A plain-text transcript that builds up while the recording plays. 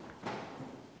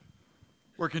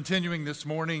We're continuing this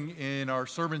morning in our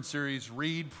sermon series,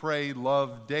 Read, Pray,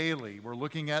 Love Daily. We're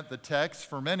looking at the text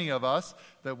for many of us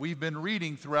that we've been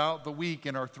reading throughout the week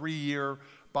in our 3-year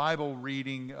Bible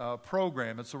reading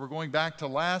program. And so we're going back to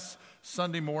last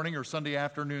Sunday morning or Sunday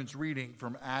afternoon's reading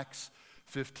from Acts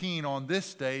 15 on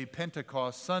this day,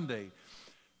 Pentecost Sunday.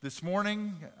 This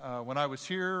morning, when I was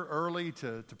here early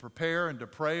to prepare and to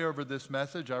pray over this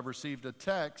message, I received a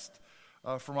text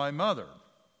from my mother.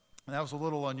 And that was a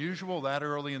little unusual that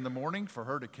early in the morning for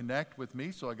her to connect with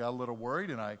me, so I got a little worried,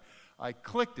 and I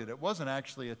clicked it. It wasn't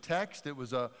actually a text, it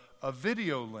was a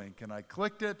video link, and I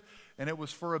clicked it, and it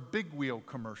was for a Big Wheel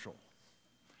commercial.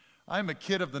 I'm a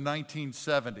kid of the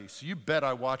 1970s, so you bet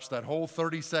I watched that whole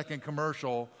 30-second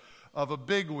commercial of a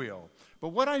Big Wheel. But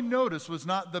what I noticed was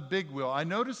not the Big Wheel. I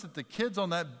noticed that the kids on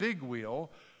that Big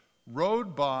Wheel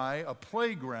rode by a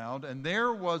playground, and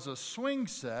there was a swing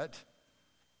set.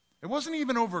 It wasn't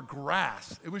even over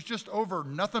grass. It was just over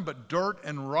nothing but dirt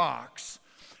and rocks.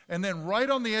 And then right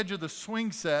on the edge of the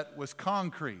swing set was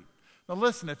concrete. Now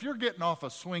listen, if you're getting off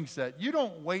a swing set, you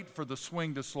don't wait for the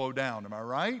swing to slow down, am I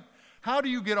right? How do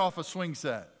you get off a swing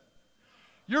set?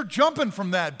 You're jumping from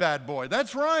that bad boy.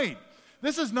 That's right.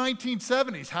 This is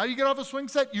 1970s. How do you get off a swing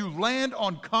set? You land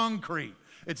on concrete.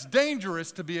 It's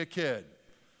dangerous to be a kid.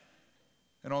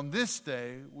 And on this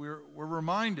day, we're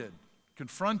reminded,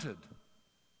 confronted.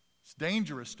 It's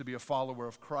dangerous to be a follower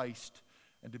of Christ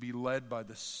and to be led by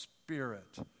the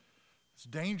Spirit. It's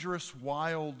dangerous,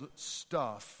 wild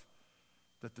stuff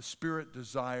that the Spirit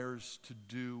desires to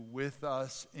do with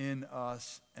us, in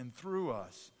us, and through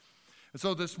us. And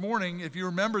so this morning, if you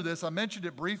remember this, I mentioned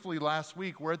it briefly last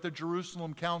week, we're at the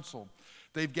Jerusalem Council.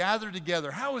 They've gathered together.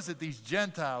 How is it these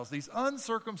Gentiles, these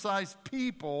uncircumcised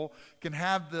people can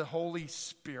have the Holy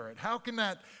Spirit? How can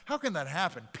that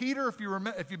happen? Peter,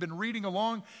 if you've been reading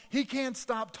along, he can't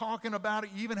stop talking about it.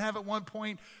 You even have at one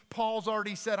point, Paul's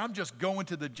already said, I'm just going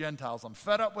to the Gentiles. I'm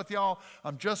fed up with y'all.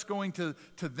 I'm just going to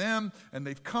them. And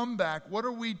they've come back. What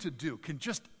are we to do? Can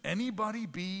just anybody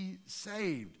be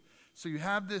saved? So you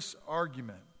have this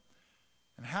argument.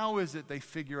 And how is it they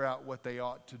figure out what they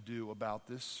ought to do about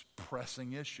this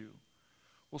pressing issue?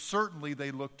 Well, certainly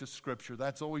they look to Scripture.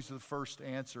 That's always the first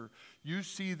answer. You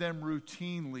see them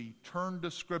routinely turn to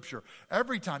Scripture.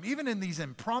 Every time, even in these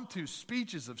impromptu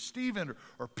speeches of Stephen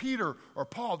or Peter or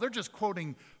Paul, they're just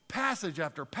quoting passage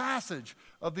after passage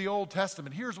of the Old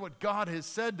Testament. Here's what God has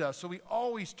said to us. So we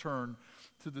always turn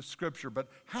to the Scripture. But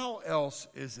how else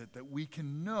is it that we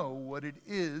can know what it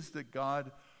is that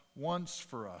God wants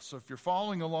for us? So if you're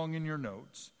following along in your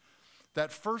notes,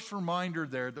 that first reminder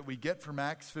there that we get from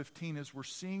Acts 15 is we're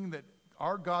seeing that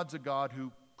our God's a God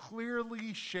who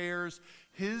clearly shares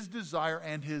His desire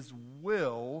and His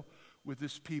will with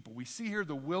His people. We see here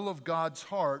the will of God's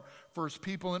heart for His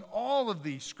people in all of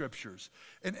these scriptures.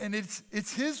 And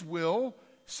it's His will,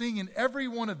 seeing in every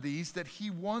one of these, that He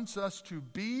wants us to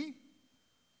be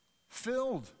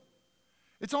filled.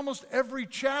 It's almost every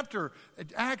chapter,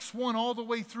 Acts 1 all the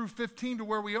way through 15 to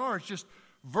where we are. It's just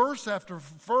verse after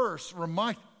verse,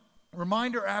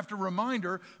 reminder after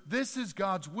reminder, this is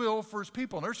God's will for His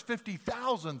people. And there's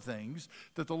 50,000 things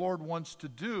that the Lord wants to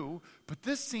do, but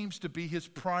this seems to be His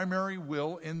primary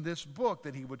will in this book,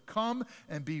 that He would come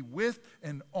and be with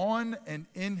and on and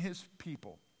in His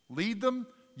people. Lead them?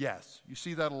 Yes. You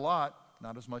see that a lot,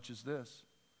 not as much as this.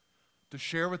 To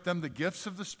share with them the gifts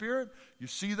of the Spirit, you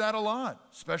see that a lot,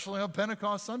 especially on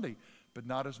Pentecost Sunday, but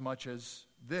not as much as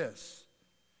this.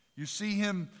 You see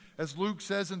Him, as Luke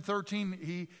says in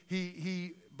 13,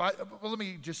 let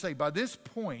me just say, by this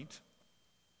point,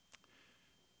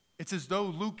 it's as though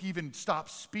Luke even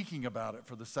stops speaking about it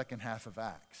for the second half of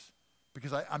Acts.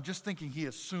 Because I'm just thinking he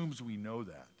assumes we know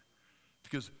that.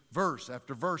 Because verse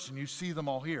after verse, and you see them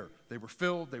all here. They were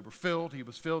filled, He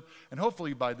was filled, and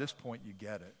hopefully by this point you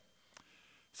get it.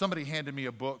 Somebody handed me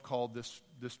a book called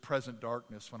This Present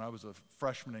Darkness when I was a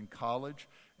freshman in college,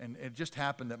 and it just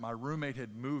happened that my roommate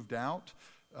had moved out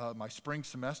my spring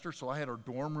semester, so I had a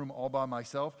dorm room all by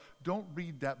myself. Don't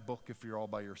read that book if you're all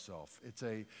by yourself. It's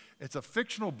a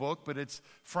fictional book, but it's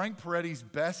Frank Peretti's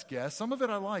best guess. Some of it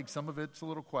I like, some of it's a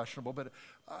little questionable, but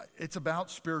it's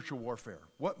about spiritual warfare.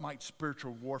 What might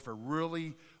spiritual warfare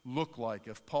really look like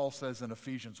if Paul says in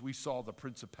Ephesians, we saw the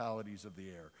principalities of the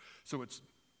air. So it's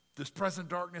this present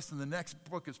darkness, and the next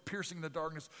book is piercing the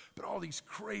darkness, but all these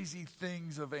crazy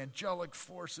things of angelic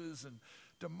forces and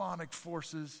demonic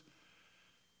forces.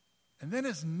 And then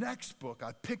his next book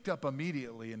I picked up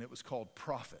immediately, and it was called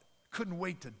Prophet. Couldn't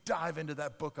wait to dive into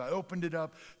that book. I opened it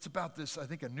up. It's about this, I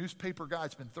think, a newspaper guy.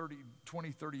 It's been 30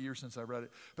 years since I read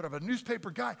it. But of a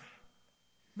newspaper guy,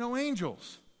 no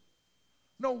angels.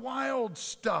 No wild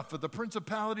stuff of the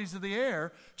principalities of the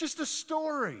air, just a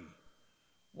story.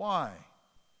 Why?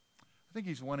 I think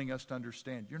he's wanting us to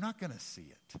understand you're not going to see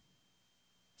it.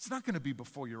 It's not going to be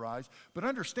before your eyes. But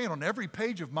understand, on every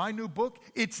page of my new book,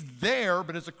 it's there.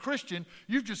 But as a Christian,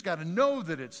 you've just got to know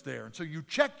that it's there. And so you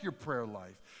check your prayer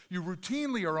life. You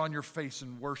routinely are on your face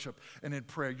in worship and in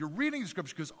prayer. You're reading the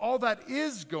scriptures because all that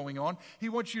is going on. He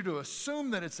wants you to assume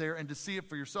that it's there and to see it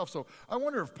for yourself. So I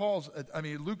wonder if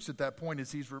Luke's at that point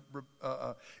as he's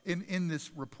in this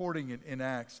reporting in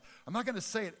Acts. I'm not going to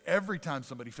say it every time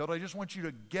somebody failed. I just want you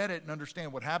to get it and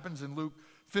understand what happens in Luke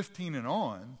 15 and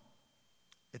on.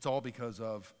 It's all because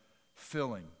of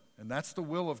filling. And that's the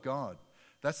will of God.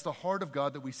 That's the heart of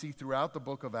God that we see throughout the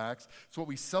book of Acts. It's what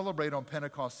we celebrate on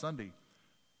Pentecost Sunday.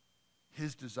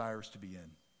 His desire is to be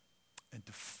in and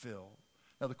to fill.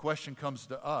 Now the question comes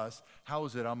to us, how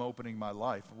is it I'm opening my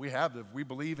life? If we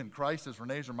believe in Christ, as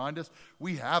Renee's reminded us,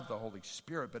 we have the Holy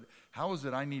Spirit. But how is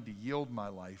it I need to yield my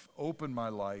life, open my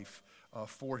life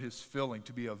for His filling,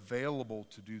 to be available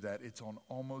to do that? It's on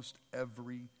almost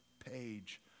every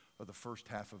page of the first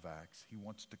half of Acts. He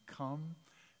wants to come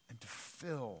and to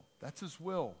fill. That's His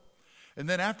will. And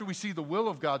then after we see the will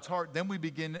of God's heart, then we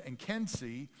begin and can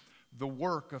see the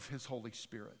work of His Holy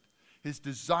Spirit. His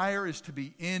desire is to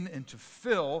be in and to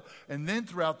fill. And then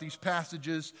throughout these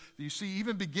passages, you see,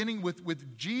 even beginning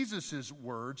with Jesus'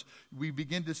 words, we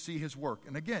begin to see His work.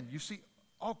 And again, you see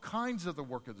all kinds of the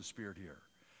work of the Spirit here.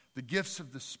 The gifts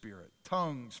of the Spirit,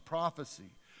 tongues,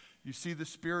 prophecy. You see the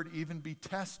Spirit even be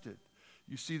tested.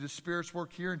 You see the Spirit's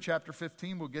work here in chapter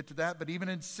 15. We'll get to that. But even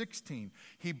in 16,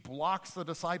 He blocks the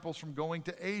disciples from going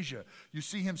to Asia. You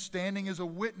see Him standing as a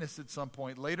witness at some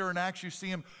point. Later in Acts, you see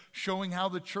Him showing how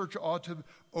the church ought to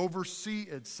oversee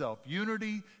itself.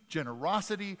 Unity,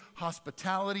 generosity,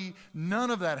 hospitality, none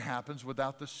of that happens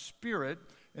without the Spirit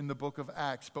in the book of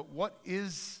Acts. But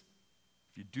if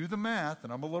you do the math,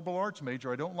 and I'm a liberal arts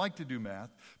major, I don't like to do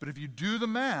math, but if you do the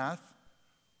math,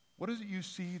 what is it you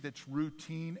see that's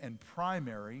routine and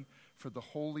primary for the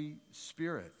Holy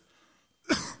Spirit?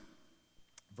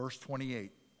 Verse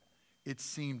 28, it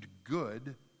seemed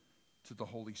good to the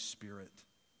Holy Spirit.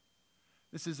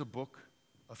 This is a book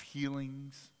of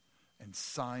healings and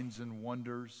signs and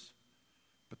wonders.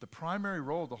 But the primary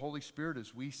role of the Holy Spirit,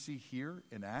 as we see here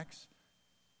in Acts,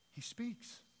 He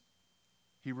speaks.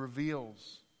 He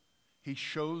reveals. He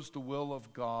shows the will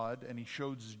of God, and He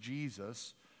shows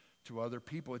Jesus to other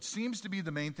people. It seems to be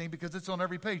the main thing because it's on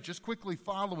every page. Just quickly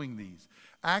following these.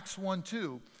 Acts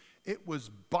 1:2, it was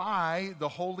by the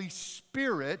Holy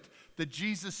Spirit that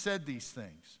Jesus said these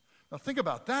things. Now think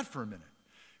about that for a minute.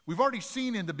 We've already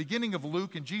seen in the beginning of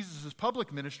Luke in Jesus'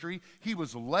 public ministry, He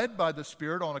was led by the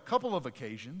Spirit on a couple of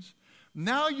occasions.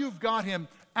 Now you've got Him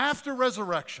after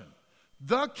resurrection.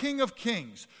 The King of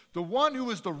Kings, the one who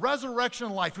is the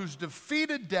resurrection life, who's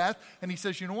defeated death. And He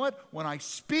says, you know what? When I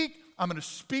speak, I'm going to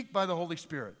speak by the Holy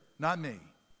Spirit, not me.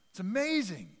 It's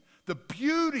amazing. The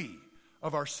beauty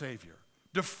of our Savior.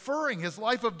 His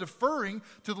life of deferring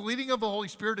to the leading of the Holy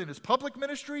Spirit in His public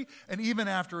ministry and even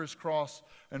after His cross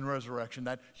and resurrection.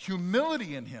 That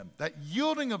humility in Him, that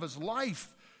yielding of His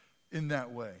life in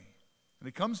that way. And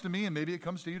it comes to me, and maybe it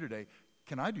comes to you today.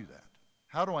 Can I do that?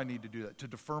 How do I need to do that? To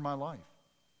defer my life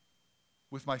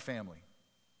with my family,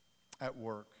 at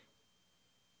work,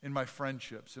 in my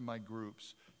friendships, in my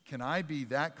groups. Can I be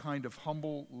that kind of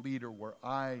humble leader where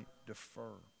I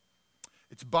defer?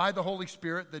 It's by the Holy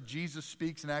Spirit that Jesus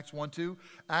speaks in Acts 1:2.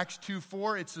 Acts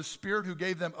 2:4, it's the Spirit who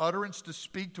gave them utterance to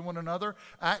speak to one another.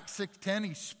 Acts 6:10,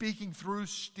 He's speaking through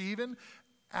Stephen.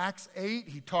 Acts 8,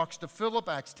 He talks to Philip.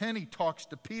 Acts 10, He talks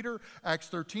to Peter. Acts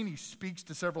 13, He speaks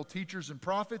to several teachers and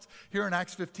prophets. Here in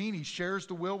Acts 15, He shares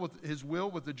His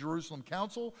will with the Jerusalem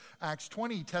council. Acts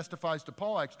 20, He testifies to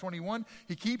Paul. Acts 21,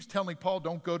 He keeps telling Paul,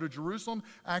 don't go to Jerusalem.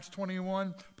 Acts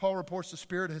 21, Paul reports the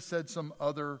Spirit has said some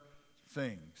other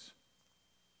things.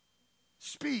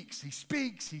 He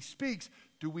speaks.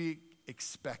 Do we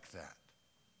expect that?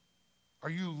 Are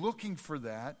you looking for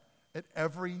that at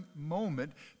every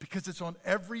moment? Because it's on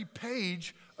every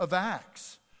page of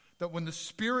Acts. That when the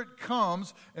Spirit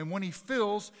comes and when He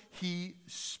fills, He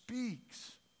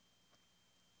speaks.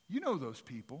 You know those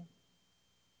people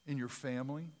in your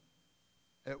family,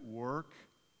 at work,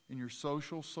 in your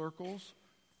social circles,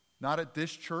 not at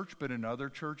this church, but in other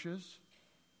churches,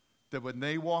 that when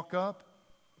they walk up,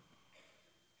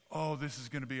 oh, this is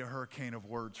going to be a hurricane of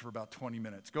words for about 20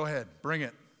 minutes. Go ahead, bring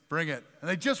it. And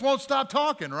they just won't stop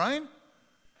talking, right?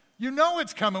 You know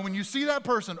it's coming when you see that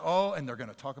person. Oh, and they're going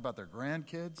to talk about their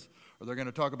grandkids, or they're going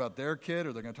to talk about their kid,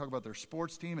 or they're going to talk about their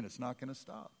sports team, and it's not going to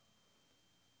stop.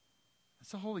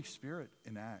 It's the Holy Spirit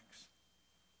in Acts.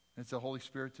 And it's the Holy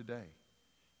Spirit today.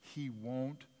 He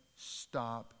won't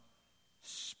stop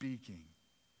speaking.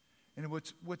 And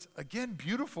what's again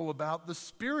beautiful about the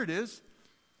Spirit is,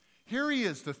 here he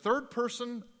is, the third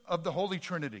person of the Holy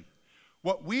Trinity.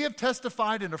 What we have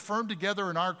testified and affirmed together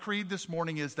in our creed this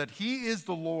morning is that he is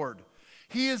the Lord.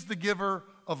 He is the giver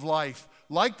of life.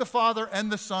 Like the Father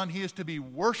and the Son, he is to be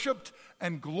worshiped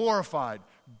and glorified.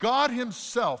 God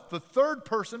himself, the third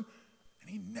person, and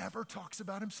he never talks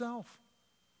about himself.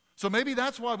 So maybe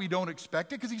that's why we don't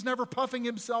expect it, because he's never puffing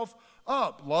himself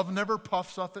up. Love never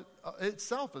puffs up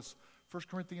itself, as 1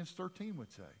 Corinthians 13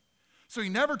 would say. So he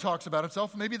never talks about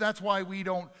himself. Maybe that's why we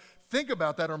don't think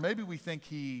about that, or maybe we think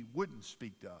he wouldn't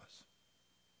speak to us.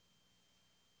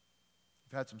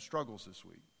 You've had some struggles this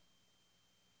week,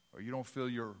 or you don't feel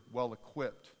you're well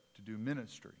equipped to do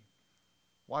ministry.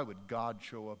 Why would God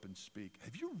show up and speak?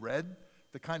 Have you read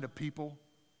the kind of people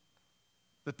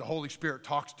that the Holy Spirit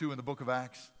talks to in the book of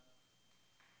Acts?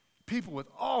 People with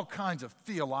all kinds of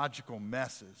theological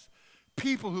messes.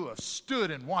 People who have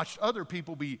stood and watched other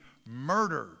people be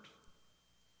murdered.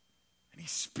 And he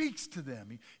speaks to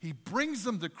them. He brings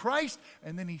them to Christ,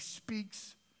 and then he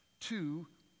speaks to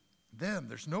them.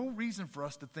 There's no reason for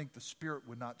us to think the Spirit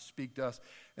would not speak to us.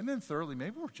 And then thirdly,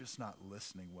 maybe we're just not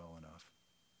listening well enough.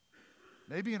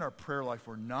 Maybe in our prayer life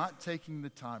we're not taking the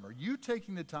time. Are you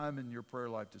taking the time in your prayer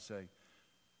life to say,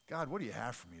 God, what do you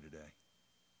have for me today?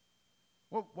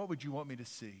 What would you want me to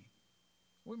see?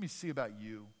 What do you want me to see about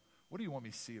you? What do you want me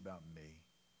to see about me?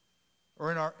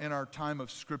 Or in our time of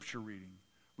Scripture reading,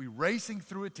 we racing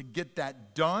through it to get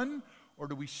that done? Or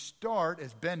do we start,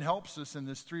 as Ben helps us in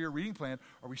this 3-year reading plan,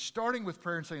 are we starting with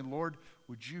prayer and saying, Lord,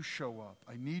 would you show up?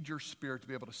 I need your Spirit to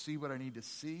be able to see what I need to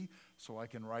see so I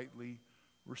can rightly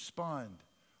respond.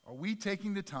 Are we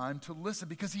taking the time to listen?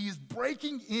 Because he is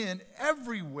breaking in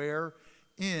everywhere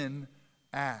in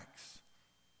Acts.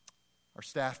 Our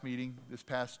staff meeting this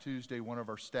past Tuesday, one of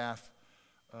our staff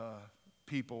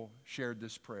people shared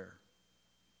this prayer.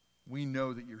 We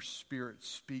know that your Spirit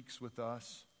speaks with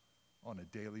us on a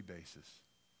daily basis.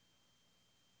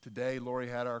 Today, Lori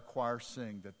had our choir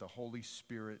sing that the Holy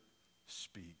Spirit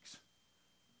speaks.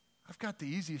 I've got the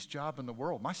easiest job in the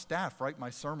world. My staff write my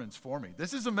sermons for me.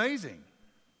 This is amazing.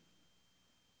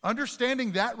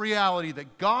 Understanding that reality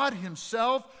that God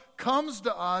himself comes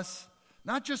to us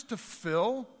not just to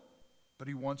fill, but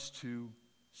he wants to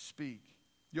speak.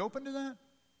 You open to that?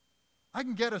 I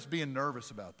can get us being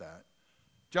nervous about that.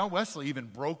 John Wesley even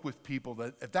broke with people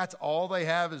that if that's all they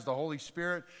have is the Holy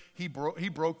Spirit, he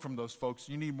broke from those folks.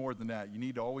 You need more than that. You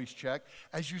need to always check.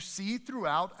 As you see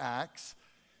throughout Acts,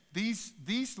 these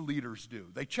leaders do.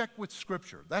 They check with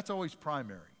Scripture. That's always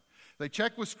primary. They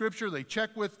check with Scripture. They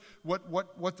check with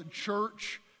what the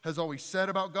church has always said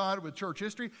about God with church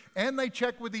history, and they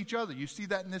check with each other. You see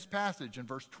that in this passage in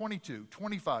verse 22,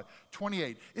 25,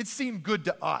 28. It seemed good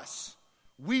to us.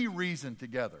 We reason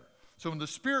together. So when the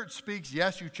Spirit speaks,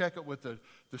 yes, you check it with the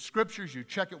Scriptures, you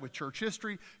check it with church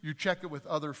history, you check it with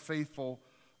other faithful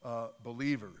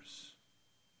believers.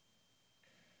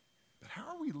 But how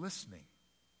are we listening?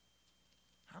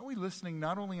 How are we listening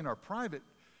not only in our private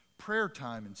prayer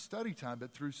time and study time,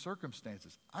 but through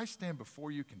circumstances? I stand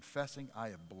before you confessing I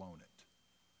have blown it.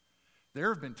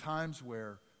 There have been times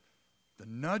where the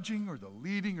nudging or the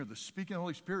leading or the speaking of the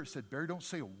Holy Spirit said, Barry, don't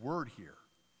say a word here.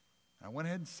 And I went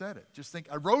ahead and said it.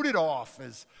 I wrote it off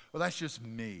as, well, that's just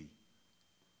me.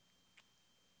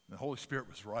 And the Holy Spirit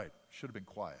was right. Should have been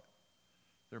quiet.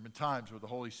 There have been times where the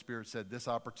Holy Spirit said, this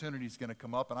opportunity is going to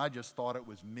come up, and I just thought it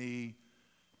was me.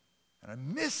 And I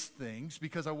missed things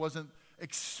because I wasn't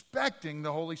expecting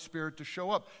the Holy Spirit to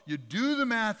show up. You do the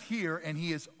math here, and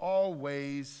he is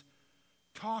always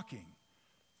talking.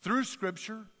 Through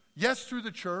Scripture, yes, through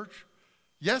the church,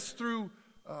 yes, through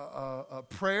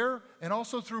prayer, and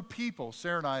also through people.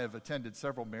 Sarah and I have attended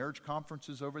several marriage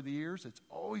conferences over the years. It's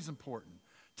always important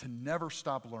to never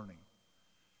stop learning.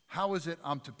 How is it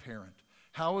I'm to parent?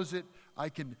 How is it I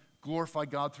can glorify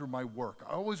God through my work?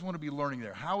 I always want to be learning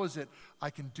there. How is it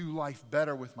I can do life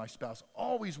better with my spouse?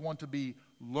 Always want to be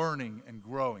learning and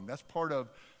growing. That's part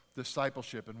of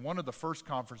discipleship. And one of the first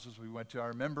conferences we went to, I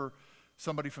remember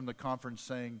somebody from the conference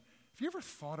saying, have you ever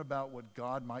thought about what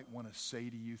God might want to say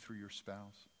to you through your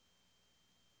spouse?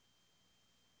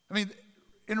 I mean,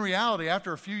 in reality,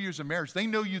 after a few years of marriage, they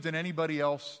know you than anybody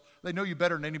else. They know you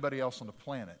better than anybody else on the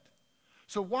planet.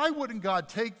 So why wouldn't God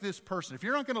take this person, if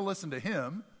you're not going to listen to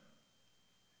him,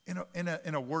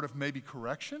 in a word of maybe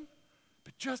correction,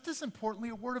 but just as importantly,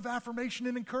 a word of affirmation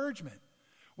and encouragement,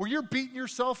 where you're beating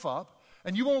yourself up,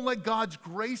 and you won't let God's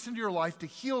grace into your life to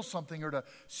heal something or to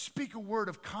speak a word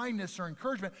of kindness or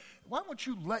encouragement, why won't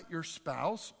you let your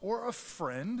spouse or a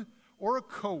friend or a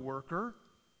coworker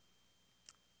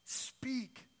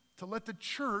speak, to let the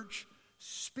church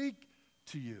speak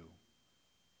to you?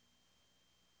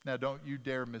 Now, don't you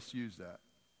dare misuse that.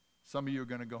 Some of you are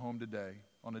going to go home today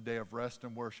on a day of rest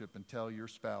and worship and tell your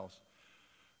spouse,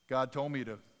 God told me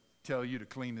to tell you to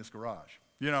clean this garage.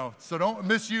 So don't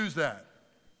misuse that.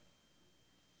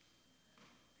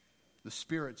 The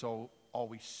Spirit's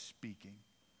always speaking.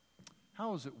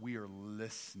 How is it we are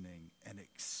listening and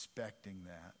expecting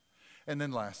that? And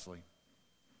then lastly,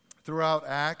 throughout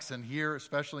Acts and here,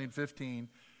 especially in 15,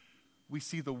 we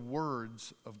see the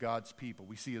words of God's people.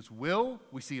 We see His will,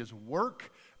 we see His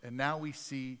work, and now we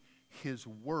see His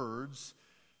words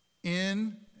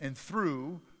in and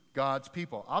through God's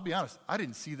people. I'll be honest, I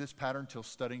didn't see this pattern until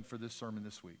studying for this sermon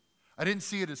this week. I didn't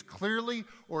see it as clearly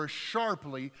or as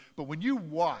sharply, but when you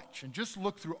watch and just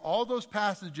look through all those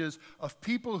passages of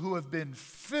people who have been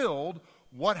filled,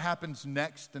 what happens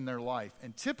next in their life?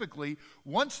 And typically,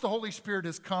 once the Holy Spirit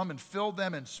has come and filled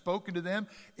them and spoken to them,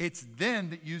 it's then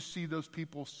that you see those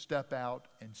people step out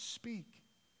and speak.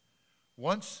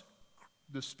 Once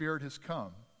the Spirit has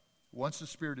come, once the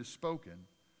Spirit has spoken,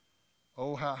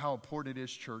 oh, how important it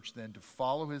is, church, then to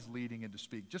follow His leading and to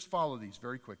speak. Just follow these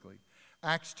very quickly.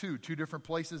 Acts 2, two different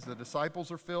places. The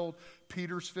disciples are filled.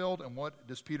 Peter's filled. And what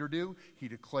does Peter do? He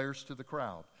declares to the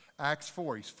crowd. Acts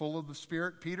 4, he's full of the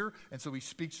Spirit, Peter, and so he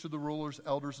speaks to the rulers,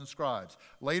 elders, and scribes.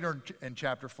 Later in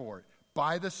chapter 4,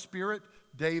 by the Spirit,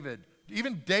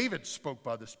 even David spoke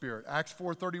by the Spirit. Acts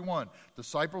 4:31,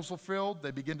 disciples are filled.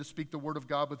 They begin to speak the word of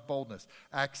God with boldness.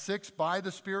 Acts 6, by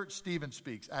the Spirit, Stephen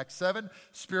speaks. Acts 7,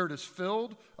 Spirit is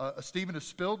filled. Stephen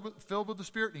is filled with the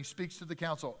Spirit, and he speaks to the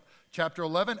council. Chapter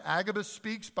 11, Agabus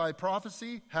speaks by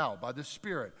prophecy. How? By the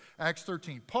Spirit. Acts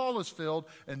 13, Paul is filled,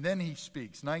 and then he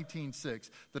speaks. 19:6,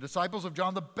 the disciples of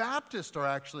John the Baptist are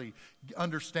actually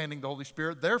understanding the Holy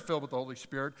Spirit. They're filled with the Holy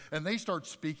Spirit, and they start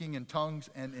speaking in tongues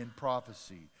and in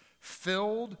prophecy.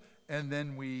 Filled, and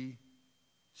then we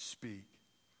speak.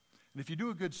 And if you do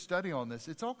a good study on this,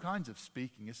 it's all kinds of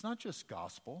speaking. It's not just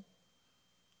gospel.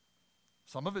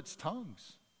 Some of it's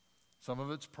tongues. Some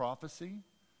of it's prophecy.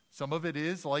 Some of it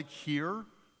is, like here,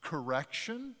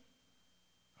 correction.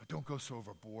 Oh, don't go so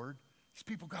overboard. These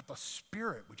people got the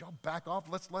Spirit. Would y'all back off?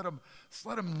 Let's let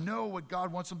them know what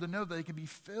God wants them to know, that they can be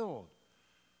filled.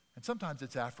 And sometimes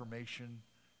it's affirmation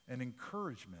and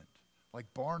encouragement,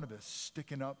 like Barnabas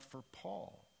sticking up for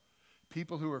Paul.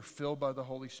 People who are filled by the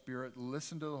Holy Spirit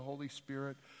listen to the Holy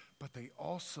Spirit, but they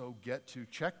also get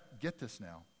this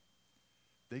now,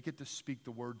 they get to speak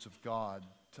the words of God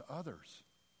to others.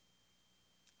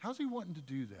 How's He wanting to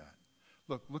do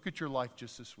that? Look at your life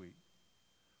just this week.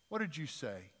 What did you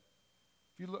say?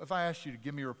 If I asked you to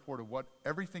give me a report of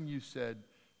everything you said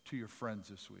to your friends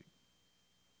this week,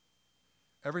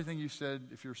 everything you said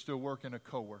if you're still working, a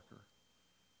coworker,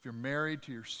 if you're married,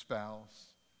 to your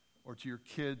spouse, or to your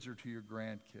kids or to your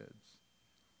grandkids,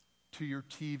 to your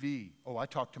TV. Oh, I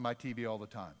talk to my TV all the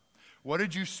time. What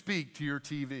did you speak to your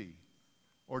TV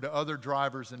or to other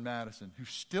drivers in Madison who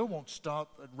still won't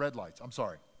stop at red lights? I'm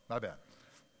sorry, my bad.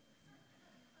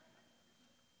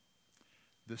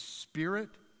 The Spirit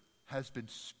has been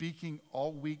speaking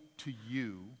all week to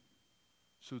you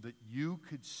so that you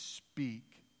could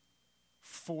speak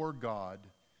for God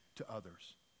to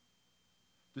others.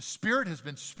 The Spirit has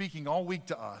been speaking all week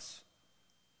to us,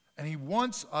 and He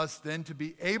wants us then to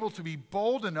be able to be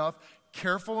bold enough,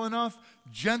 careful enough,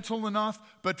 gentle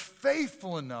enough, but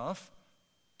faithful enough,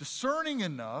 discerning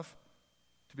enough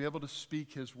to be able to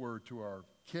speak His word to our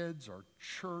kids, our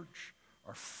church,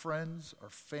 our friends, our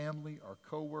family, our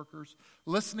coworkers.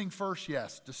 Listening first,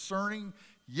 yes. Discerning,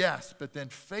 yes, but then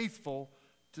faithful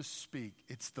to speak.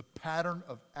 It's the pattern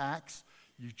of Acts.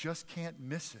 You just can't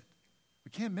miss it.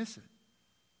 We can't miss it.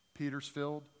 Peter's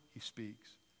filled, he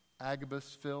speaks.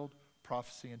 Agabus filled,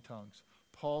 prophecy and tongues.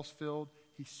 Paul's filled,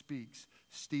 he speaks.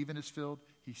 Stephen is filled,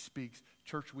 he speaks.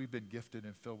 Church, we've been gifted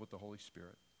and filled with the Holy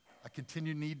Spirit. I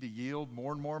continue to need to yield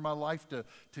more and more in my life to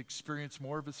experience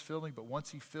more of His filling, but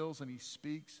once He fills and He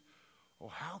speaks, oh,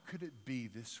 how could it be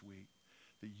this week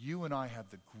that you and I have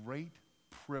the great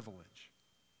privilege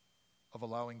of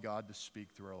allowing God to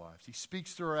speak through our lives? He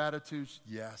speaks through our attitudes,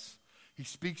 yes. He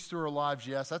speaks through our lives,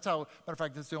 yes. That's how, matter of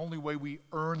fact, that's the only way we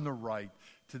earn the right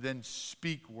to then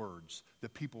speak words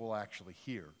that people will actually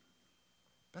hear.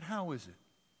 But how is it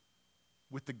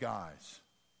with the guys,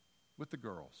 with the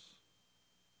girls,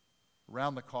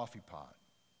 around the coffee pot,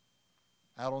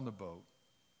 out on the boat,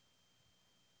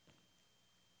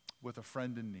 with a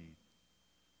friend in need,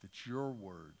 that your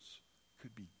words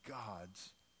could be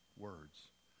God's words.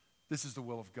 This is the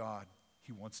will of God.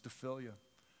 He wants to fill you.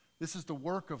 This is the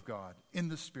work of God in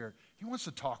the Spirit. He wants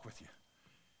to talk with you,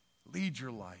 lead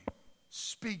your life,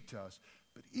 speak to us.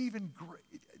 But even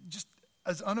just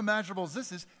as unimaginable as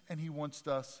this is, and he wants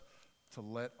us to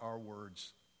let our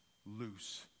words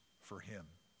loose for him,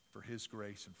 for his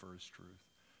grace and for his truth.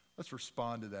 Let's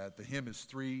respond to that. The hymn is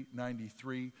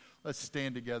 393. Let's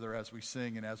stand together as we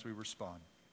sing and as we respond.